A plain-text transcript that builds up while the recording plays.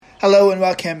Hello and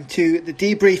welcome to the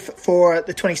debrief for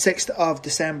the 26th of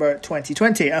December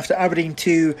 2020 after Aberdeen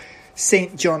 2,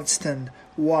 St Johnstone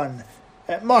 1.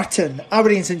 Martin,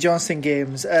 Aberdeen St Johnstone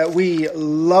games, we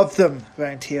love them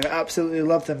around here, absolutely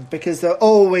love them, because they're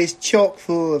always chock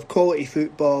full of quality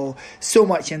football, so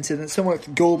much incident, so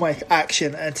much goal-mouth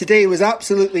action, and today was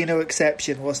absolutely no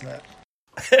exception, wasn't it?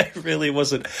 It really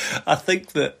wasn't. I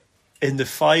think that in the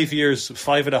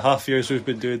 5.5 years we've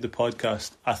been doing the podcast,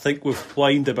 I think we've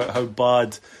whined about how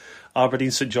bad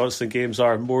Aberdeen St Johnstone games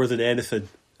are more than anything.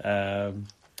 What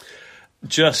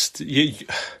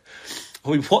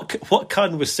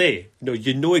can we say?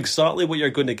 You know exactly what you're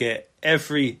going to get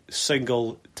every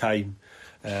single time.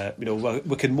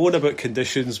 We can moan about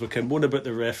conditions, we can moan about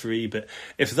the referee, but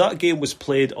if that game was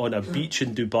played on a beach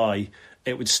in Dubai,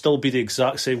 it would still be the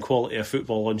exact same quality of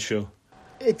football on show.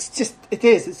 It's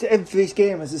every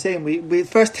game is the same. We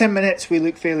first 10 minutes we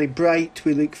look fairly bright,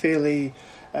 we look fairly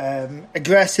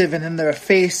aggressive and in their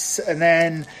face, and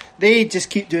then they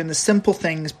just keep doing the simple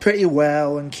things pretty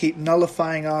well and keep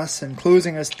nullifying us and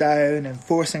closing us down and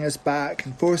forcing us back,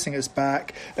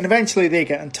 and eventually they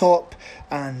get on top,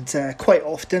 and quite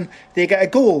often they get a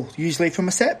goal, usually from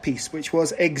a set piece, which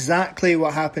was exactly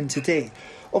what happened today.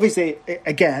 Obviously,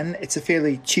 again, it's a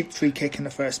fairly cheap free kick in the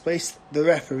first place. The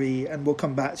referee, and we'll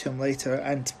come back to him later,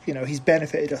 and he's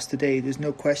benefited us today. There's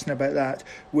no question about that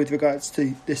with regards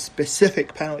to the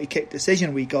specific penalty kick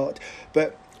decision we got.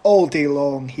 But all day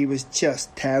long, he was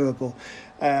just terrible.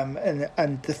 And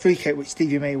the free kick which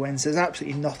Stevie May wins, there's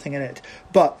absolutely nothing in it.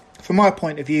 But from our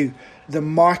point of view, the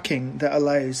marking that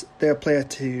allows their player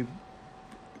to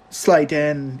slide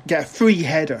in, get a free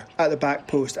header at the back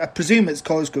post. I presume it's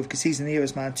Cosgrove because he's the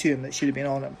nearest man to him that should have been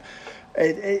on him.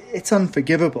 It's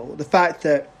unforgivable. The fact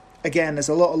that, again, there's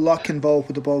a lot of luck involved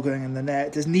with the ball going in the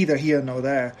net is neither here nor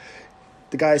there.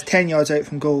 The guy's 10 yards out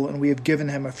from goal and we have given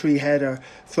him a free header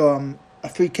from a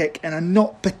free kick in a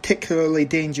not particularly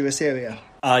dangerous area.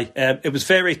 Aye, it was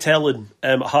very telling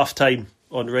at half-time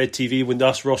on Red TV when they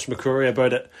asked Ross McCrory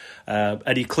about it,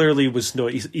 and he clearly was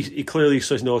he clearly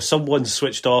says someone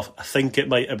switched off. I think it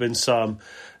might have been Sam.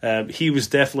 He was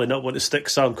definitely not wanting to stick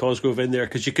Sam Cosgrove in there,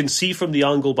 because you can see from the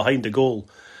angle behind the goal,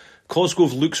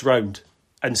 Cosgrove looks round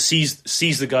and sees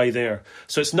the guy there.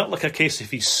 So it's not like a case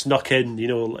if he snuck in,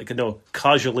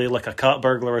 casually like a cat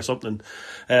burglar or something.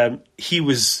 He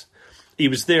was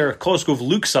there. Cosgrove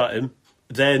looks at him,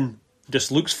 then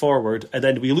just looks forward, and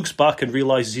then he looks back and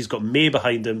realises he's got May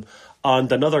behind him and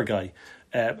another guy.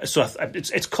 So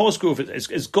it's Cosgrove.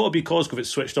 It's got to be Cosgrove. It's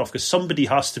switched off because somebody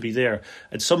has to be there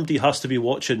and somebody has to be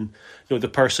watching. The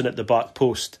person at the back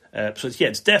post.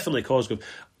 It's definitely Cosgrove.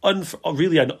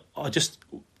 Just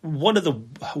one of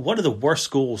the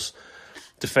worst goals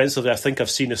defensively I think I've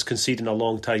seen us concede in a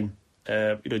long time.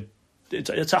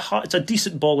 It's a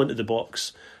decent ball into the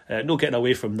box. No getting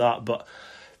away from that, but.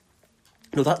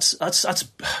 That's I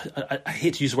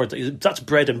hate to use the word, that's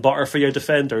bread and butter for your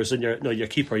defenders and your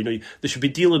keeper. They should be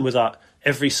dealing with that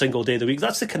every single day of the week.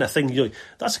 That's the kind of thing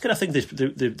that's the kind of thing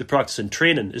they practice in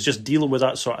training, is just dealing with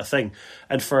that sort of thing.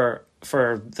 And for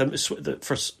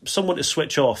someone to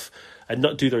switch off and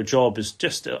not do their job is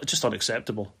just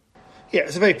unacceptable. Yeah,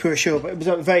 it's a very poor show, but it was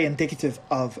very indicative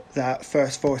of that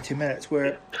first 40 minutes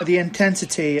where the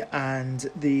intensity and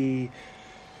the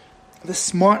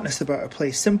smartness about our play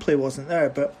simply wasn't there.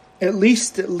 But at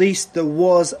least there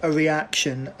was a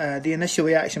reaction. The initial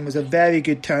reaction was a very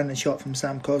good turn and shot from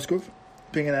Sam Cosgrove,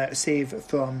 bringing out a save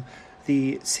from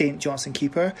the St Johnstone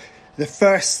keeper. The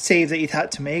first save that he'd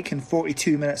had to make in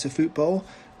 42 minutes of football,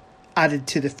 added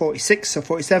to the 46 or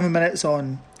 47 minutes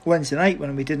on Wednesday night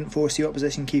when we didn't force the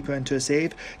opposition keeper into a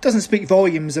save. Doesn't speak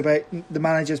volumes about the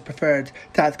manager's preferred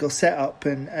tactical setup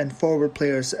and forward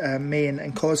players, May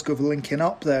and Cosgrove linking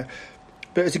up there.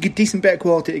 But it was a decent bit of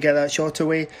quality to get that shot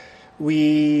away.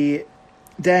 We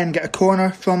then get a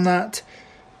corner from that.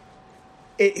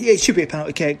 It should be a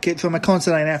penalty kick. From a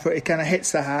concertina effort, it kind of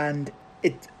hits the hand.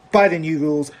 By the new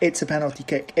rules, it's a penalty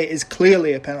kick. It is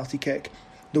clearly a penalty kick.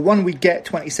 The one we get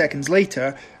 20 seconds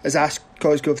later, as Ash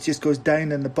Cosgrove just goes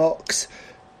down in the box,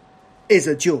 is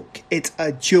a joke. It's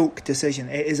a joke decision.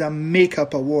 It is a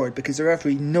make-up award because the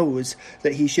referee knows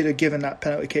that he should have given that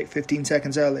penalty kick 15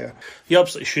 seconds earlier. He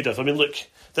absolutely should have. I mean, look,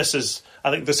 I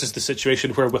think this is the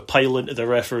situation where we pile into the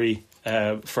referee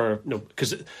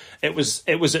because it was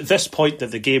at this point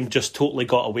that the game just totally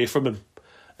got away from him,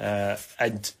 I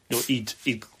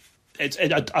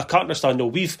can't understand. No,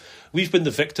 we've been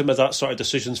the victim of that sort of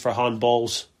decisions for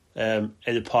handballs in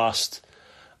the past,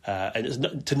 and it's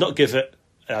not, to not give it.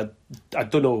 I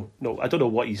don't know. No, I don't know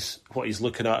what he's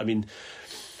looking at. I mean,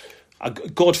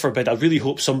 God forbid, I really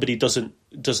hope somebody doesn't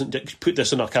put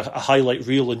this in a highlight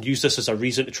reel and use this as a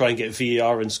reason to try and get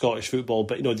VAR in Scottish football.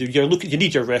 But you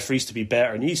need your referees to be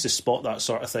better, and he needs to spot that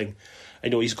sort of thing.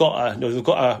 They've got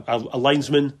a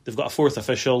linesman, they've got a fourth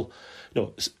official.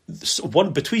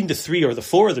 One between the three or the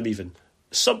four of them even.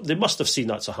 They must have seen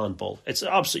that's a handball. It's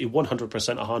absolutely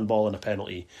 100% a handball and a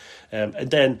penalty. And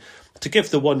then to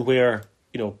give the one where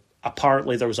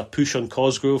apparently there was a push on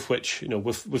Cosgrove, which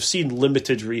we've seen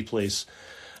limited replays.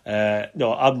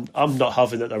 No, I'm not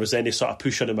having that there was any sort of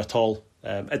push on him at all.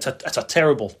 It's a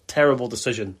terrible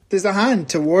decision. There's a hand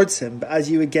towards him, but as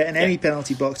you would get in any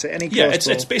penalty box or any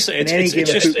crossball, it's basically in any game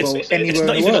of football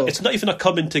anywhere in the world. It's not even a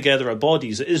coming together of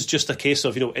bodies. It is just a case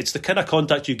of it's the kind of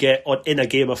contact you get in a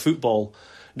game of football.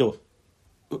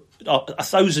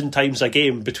 1,000 times a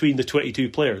game between the 22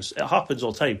 players. It happens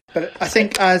all the time. But I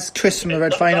think, as Chris from the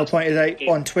Red Final pointed out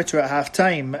on Twitter at half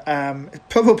time,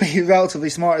 probably relatively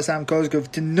smart of Sam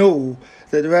Cosgrove to know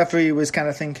that the referee was kind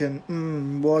of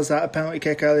thinking, was that a penalty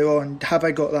kick earlier on? Have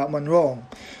I got that one wrong?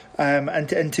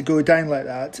 And to go down like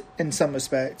that in some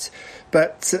respects.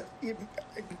 But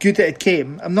good that it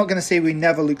came. I'm not going to say we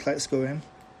never looked like scoring,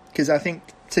 because I think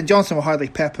St Johnstone were hardly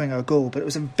peppering our goal, but it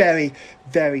was a very,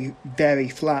 very, very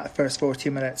flat first 40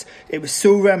 minutes. It was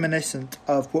so reminiscent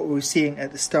of what we were seeing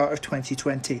at the start of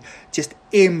 2020. Just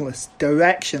aimless,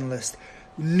 directionless,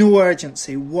 no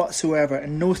urgency whatsoever,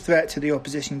 and no threat to the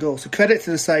opposition goal. So credit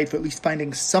to the side for at least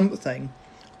finding something,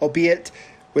 albeit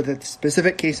with a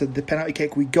specific case of the penalty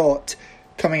kick we got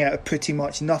coming out of pretty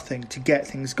much nothing to get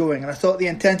things going. And I thought the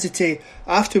intensity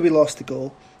after we lost the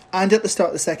goal and at the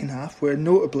start of the second half, where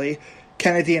notably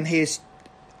Kennedy and Hayes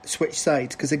switched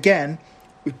sides, because again,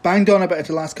 we've banged on about it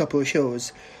the last couple of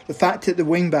shows. The fact that the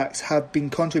wing-backs have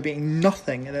been contributing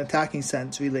nothing in an attacking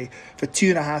sense really for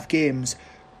 2.5 games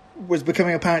was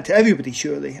becoming apparent to everybody,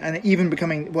 surely, and even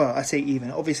becoming, well, I say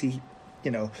even, obviously,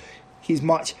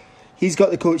 he's got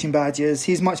the coaching badges,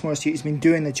 he's much more astute, he's been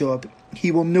doing the job.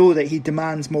 He will know that he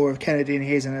demands more of Kennedy and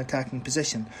Hayes in an attacking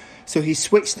position, so he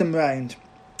switched them round,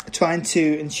 trying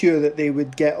to ensure that they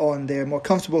would get on their more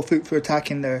comfortable foot for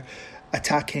attacking their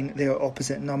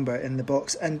opposite number in the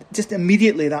box, and just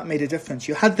immediately that made a difference.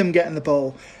 You had them getting the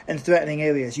ball in threatening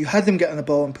areas, you had them getting the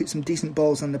ball and put some decent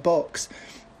balls in the box.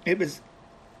 It was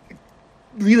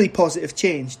really positive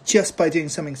change just by doing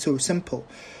something so simple.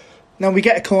 Now we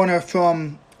get a corner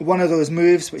from one of those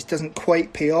moves which doesn't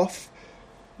quite pay off.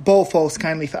 Ball falls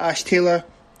kindly for Ash Taylor,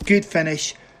 good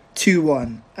finish,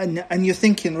 2-1, and you're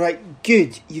thinking, right,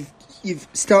 good, you've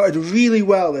started really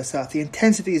well this half. The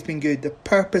intensity has been good, the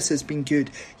purpose has been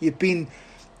good, you've been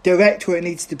direct where it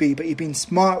needs to be, but you've been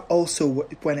smart also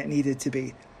when it needed to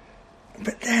be.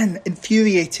 But then,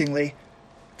 infuriatingly,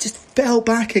 just fell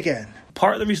back again.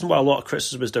 Part of the reason why a lot of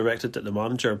criticism is directed at the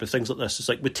manager with things like this is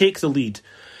we take the lead.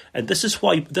 And this is,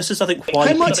 I think, why...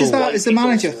 How much is that as the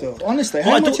manager, though? Honestly,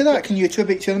 how much of that can you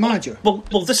attribute to the manager? Well,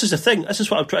 this is the thing. This is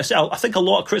what I'm trying to say. I think a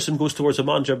lot of criticism goes towards the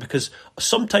manager because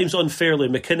sometimes unfairly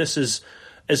McInnes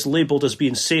is labelled as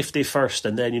being safety first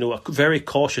and then, very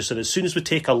cautious. And as soon as we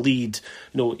take a lead,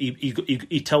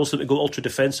 he tells them to go ultra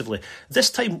defensively. This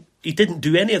time, he didn't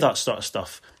do any of that sort of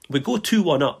stuff. We go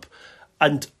 2-1 up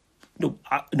and... No.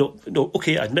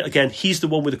 Okay, I admit again, he's the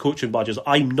one with the coaching badges.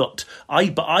 I'm not.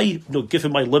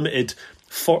 Given my limited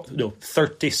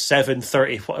 37,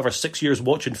 30, whatever, 6 years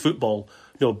watching football,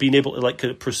 being able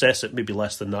to process it, maybe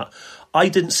less than that. I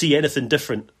didn't see anything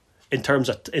different in terms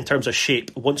of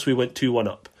shape once we went 2-1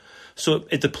 up. So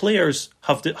the players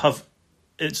have.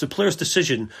 It's the player's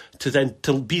decision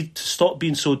to stop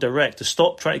being so direct, to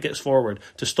stop trying to get us forward,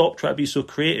 to stop trying to be so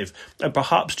creative, and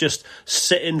perhaps just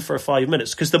sit in for 5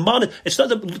 minutes. Because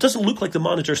it doesn't look like the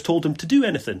manager's told him to do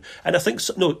anything. And I think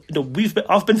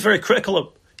I've been very critical of.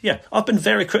 Yeah, I've been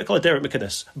very critical of Derek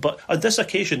McInnes, but on this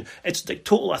occasion, it's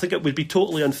total. I think it would be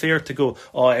totally unfair to go,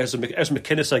 there's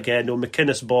McInnes again,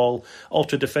 McInnes ball,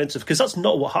 ultra defensive, because that's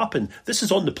not what happened. This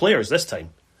is on the players this time.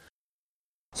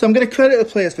 So I'm going to credit the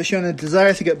players for showing a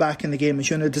desire to get back in the game and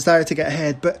showing a desire to get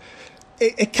ahead, but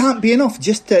it can't be enough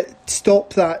just to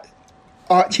stop that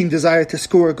arching desire to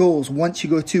score goals once you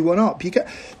go 2-1 up.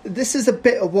 This is a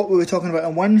bit of what we were talking about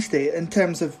on Wednesday in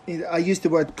terms of, I used the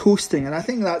word coasting, and I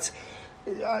think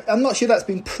I'm not sure that's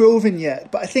been proven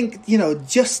yet, but I think,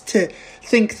 just to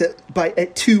think that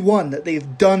at 2-1 that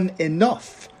they've done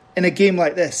enough in a game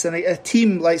like this, and a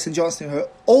team like St Johnstone who are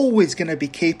always going to be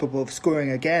capable of scoring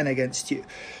again against you,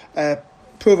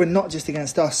 proven not just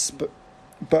against us, but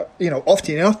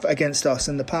often enough against us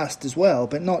in the past as well,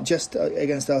 but not just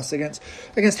against us. Against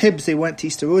Hibs, they went to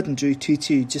Easter Road and drew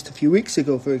 2-2 just a few weeks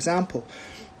ago, for example.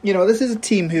 this is a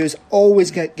team who is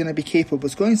always going to be capable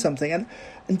of scoring something.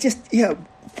 And just,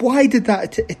 why did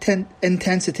that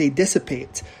intensity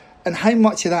dissipate? And how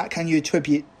much of that can you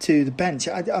attribute to the bench?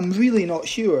 I'm really not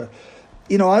sure.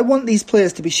 I want these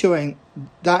players to be showing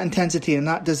that intensity and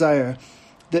that desire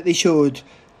that they showed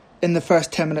in the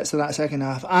first 10 minutes of that second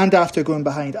half and after going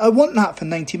behind. I want that for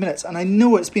 90 minutes. And I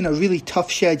know it's been a really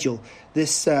tough schedule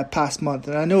this past month.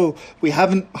 And I know we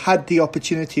haven't had the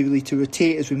opportunity really to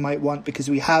rotate as we might want because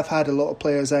we have had a lot of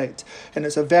players out. And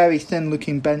it's a very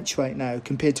thin-looking bench right now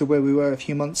compared to where we were a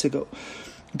few months ago.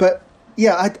 But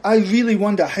yeah, I really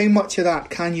wonder how much of that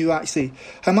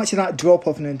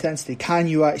drop-off in intensity can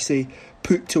you actually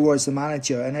put towards the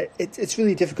manager? And it's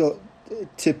really difficult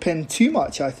to pin too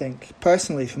much, I think,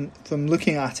 personally, from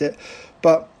looking at it.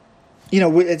 But,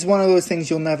 it's one of those things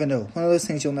you'll never know.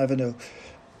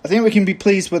 I think we can be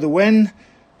pleased with the win.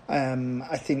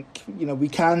 I think, we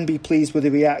can be pleased with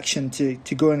the reaction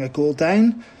to going a goal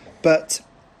down. But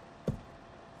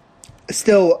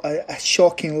still a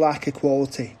shocking lack of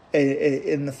quality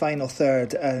in the final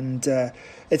third. And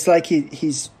it's like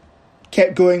he's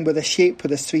kept going with a shape,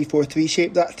 with this 3-4-3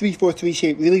 shape. That 3-4-3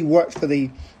 shape really worked for the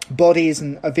bodies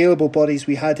and available bodies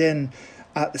we had in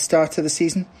at the start of the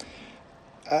season.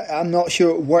 I'm not sure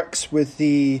it works with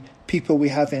the people we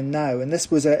have in now. And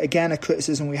this was, again, a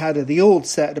criticism we had of the old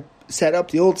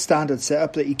setup, the old standard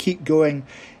setup, that you kept going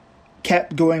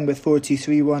with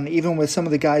 4-2-3-1, even with some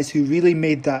of the guys who really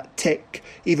made that tick,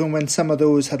 even when some of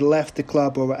those had left the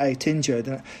club or were out injured.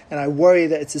 And I worry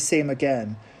that it's the same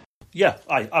again. Yeah,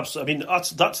 absolutely. I mean,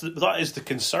 that is the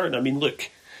concern. I mean, look,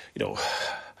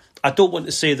 I don't want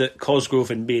to say that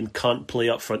Cosgrove and Main can't play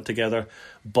up front together,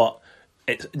 but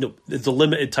the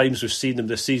limited times we've seen them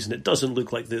this season, it doesn't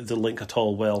look like the link at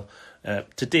all well.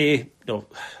 Today,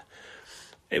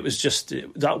 it was just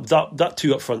that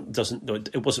two up front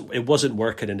it wasn't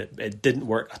working, and it didn't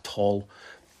work at all.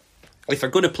 If they're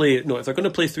going to play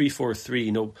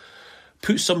 3-4-3,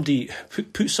 put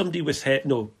somebody with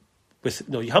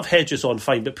you have Hedges on,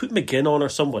 fine, but put McGinn on or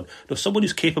someone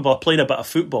who's capable of playing a bit of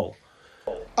football.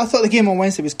 I thought the game on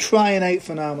Wednesday was crying out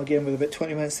for Niall McGinn with about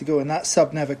 20 minutes to go, and that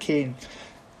sub never came.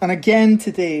 And again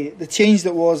today, the change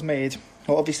that was made,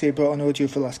 obviously I brought on Ojo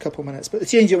for the last couple of minutes, but the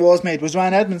change that was made was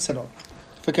Ryan Edmondson on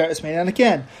for Curtis Main. And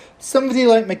again, somebody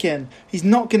like McGinn, he's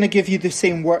not going to give you the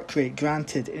same work rate,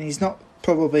 granted, and he's not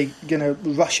probably going to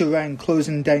rush around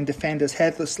closing down defenders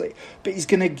headlessly, but he's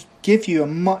going to give you a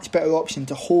much better option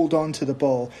to hold on to the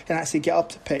ball and actually get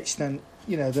up the pitch than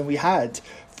we had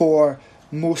for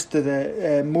most of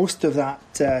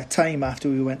that time after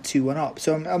we went 2-1 up.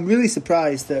 So I'm really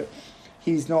surprised that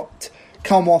he's not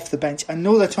come off the bench. I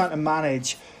know they're trying to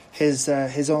manage his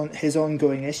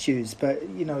ongoing issues, but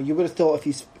you would have thought if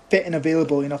he's fit and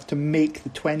available enough to make the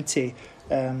 20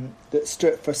 that's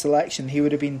stripped for selection, he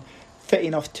would have been fit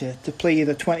enough to play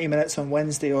either 20 minutes on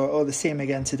Wednesday or the same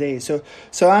again today. So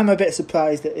I'm a bit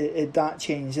surprised at that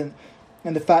change, and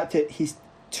the fact that he's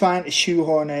trying to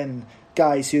shoehorn in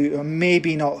guys who are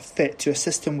maybe not fit to a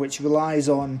system which relies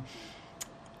on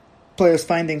players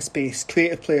finding space,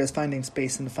 creative players finding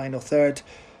space in the final third.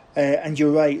 And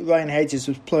you're right, Ryan Hedges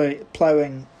was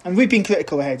ploughing, and we've been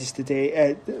critical of Hedges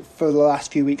today for the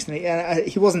last few weeks, and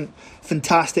he wasn't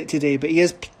fantastic today, but he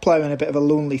is ploughing a bit of a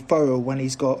lonely furrow when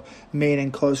he's got Main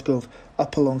and Cosgrove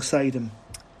up alongside him.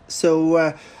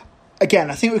 So again,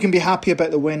 I think we can be happy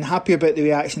about the win, happy about the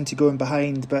reaction to going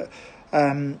behind, but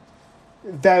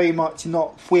very much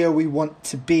not where we want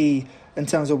to be in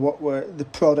terms of the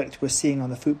product we're seeing on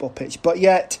the football pitch. But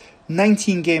yet,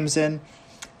 19 games in,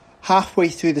 halfway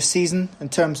through the season in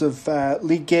terms of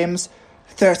league games,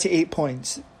 38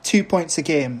 points, 2 points a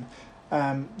game.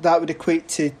 That would equate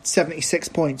to 76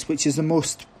 points, which is the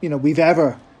most we've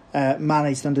ever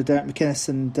managed under Derek McInnes,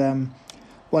 and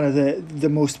one of the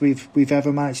most we've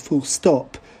ever managed. Full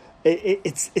stop.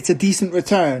 It's a decent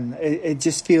return. It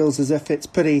just feels as if it's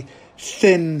pretty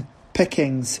thin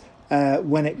pickings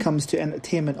when it comes to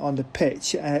entertainment on the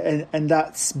pitch, and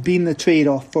that's been the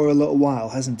trade-off for a little while,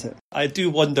 hasn't it? I do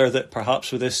wonder that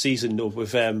perhaps with this season,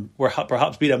 we're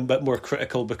perhaps being a bit more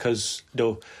critical because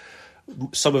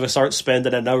some of us aren't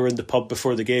spending an hour in the pub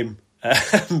before the game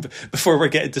before we're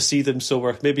getting to see them, so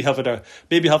we're maybe having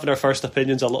our first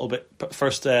opinions a little bit,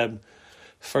 first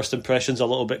impressions a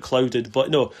little bit clouded. But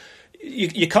no,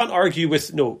 you can't argue with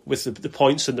the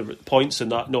points and the points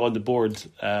and that on the board.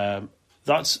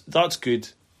 That's good.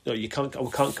 We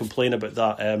can't complain about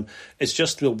that. It's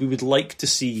just we would like to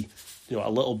see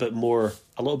a little bit more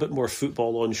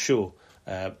football on show.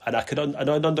 And I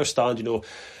understand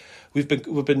we've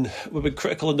been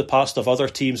critical in the past of other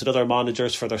teams and other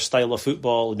managers for their style of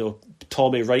football.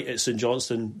 Tommy Wright at St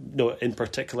Johnstone, in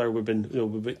particular,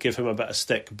 we give him a bit of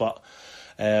stick. But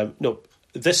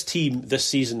this team this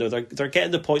season, they're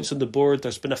getting the points on the board.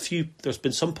 There's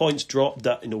been some points dropped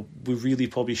that we really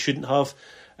probably shouldn't have,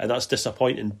 and that's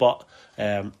disappointing. But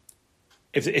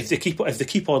if they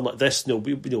keep on like this,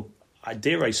 I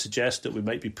dare I suggest that we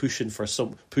might be pushing for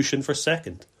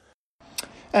second.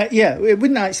 It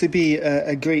wouldn't actually be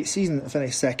a great season to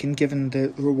finish second, given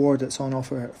the reward that's on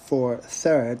offer for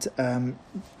third,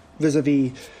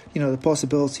 vis-a-vis the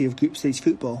possibility of group stage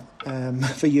football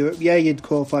for Europe. Yeah, you'd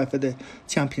qualify for the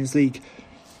Champions League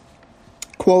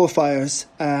qualifiers,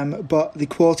 but the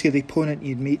quality of the opponent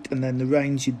you'd meet and then the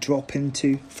rounds you'd drop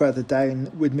into further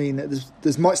down would mean that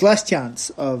there's much less chance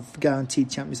of guaranteed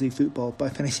Champions League football by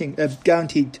finishing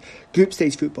guaranteed group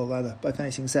stage football rather by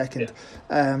finishing second.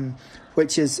 Yeah.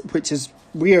 Which is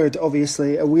weird,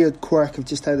 obviously, a weird quirk of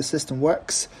just how the system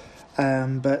works.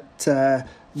 But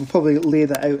we'll probably lay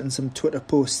that out in some Twitter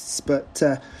posts. But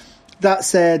that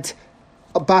said,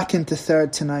 back into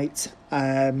third tonight.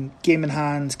 Game in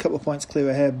hand, couple of points clear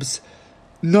of Hibs.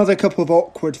 Another couple of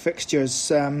awkward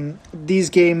fixtures. These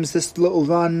games, this little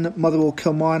run, Motherwell,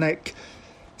 Kilmarnock,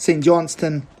 St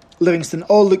Johnstone, Livingston,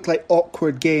 all look like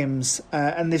awkward games,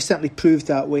 and they've certainly proved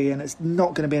that way, and it's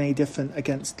not going to be any different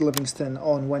against Livingston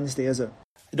on Wednesday, is it?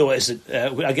 No, it isn't.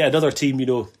 Again, another team, you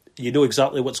know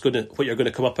exactly what you're going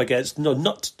to come up against. No,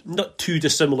 not too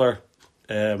dissimilar.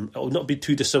 It will not be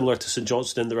too dissimilar to St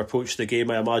Johnstone in their approach to the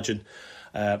game, I imagine.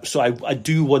 So I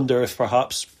do wonder if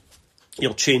perhaps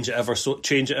you'll change it ever so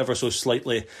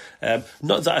slightly.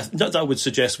 Not that I would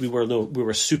suggest we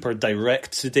were super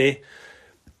direct today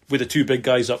with the two big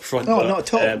guys up front. No, not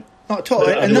at all. Not at all.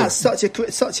 And that's such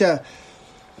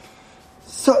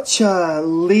a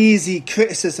lazy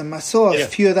criticism. I saw a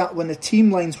few of that when the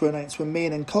team lines were announced with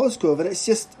Maine and Cosgrove, and it's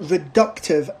just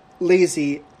reductive,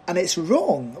 lazy, and it's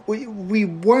wrong. We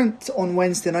weren't on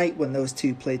Wednesday night when those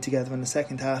two played together in the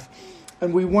second half,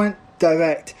 and we weren't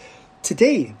direct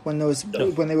today when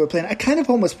they were playing. I kind of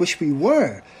almost wish we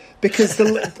were, because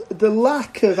the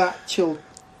lack of actual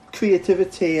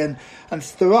creativity and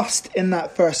thrust in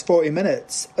that first 40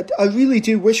 minutes, I really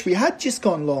do wish we had just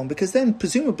gone long, because then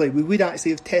presumably we would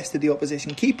actually have tested the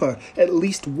opposition keeper at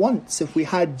least once if we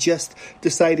had just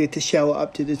decided to shell it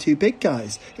up to the two big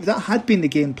guys. If that had been the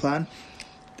game plan,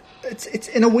 it's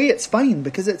in a way it's fine,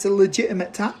 because it's a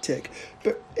legitimate tactic,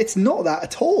 but it's not that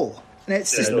at all, and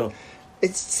it's just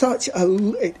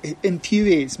it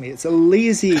infuriates me. It's a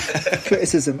lazy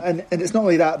criticism, and it's not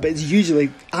only that, but it's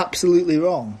usually absolutely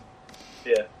wrong.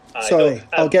 Yeah. Sorry,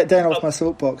 I'll get down off my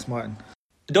soapbox, Martin.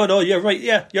 No, you're right.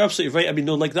 Yeah, you're absolutely right. I mean,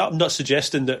 like that. I'm not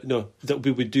suggesting that that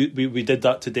we did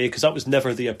that today, because that was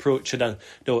never the approach. And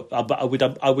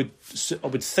I would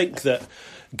think that,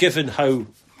 given how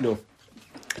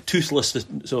toothless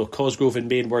Cosgrove and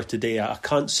Maine were today, I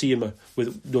can't see him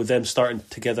with them starting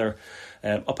together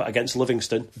up against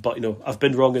Livingston. But I've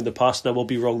been wrong in the past, and I will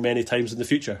be wrong many times in the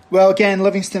future. Well, again,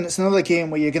 Livingston, it's another game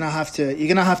where you're going to have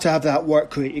to have that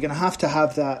work rate. You're going to have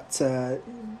that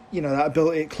that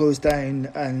ability to close down,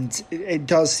 and it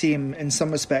does seem in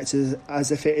some respects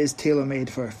as if it is tailor made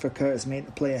for Curtis Main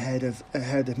to play ahead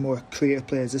of more creative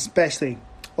players, especially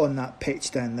on that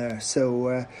pitch down there.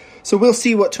 So we'll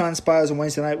see what transpires on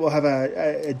Wednesday night. We'll have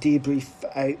a debrief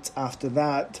out after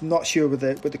that. I'm not sure with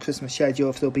the Christmas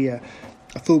schedule if there'll be a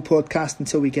full podcast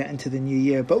until we get into the new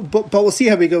year. But we'll see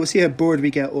how we go. We'll see how bored we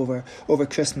get over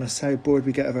Christmas, how bored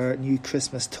we get of our new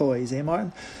Christmas toys,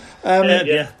 Martin?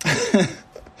 Yeah.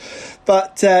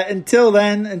 But until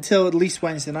at least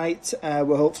Wednesday night,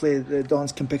 where hopefully the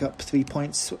Dons can pick up 3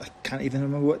 points. I can't even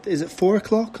remember what is it. 4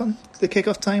 o'clock on the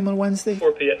kickoff time on Wednesday.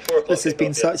 4 p.m. 4 o'clock. This has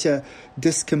been such a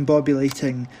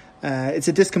discombobulating. It's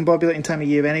a discombobulating time of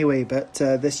year anyway, but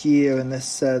this year and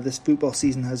this football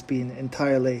season has been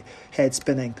entirely head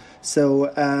spinning.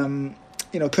 So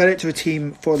credit to a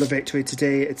team for the victory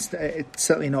today. It's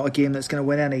certainly not a game that's going to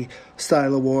win any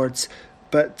style awards.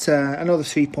 But another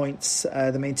 3 points,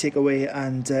 the main takeaway,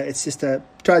 and it's just a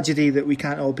tragedy that we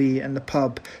can't all be in the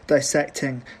pub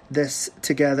dissecting this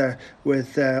together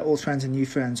with old friends and new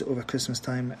friends over Christmas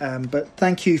time. But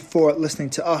thank you for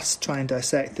listening to us try and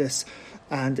dissect this,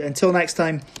 and until next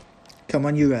time, come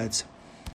on you Reds.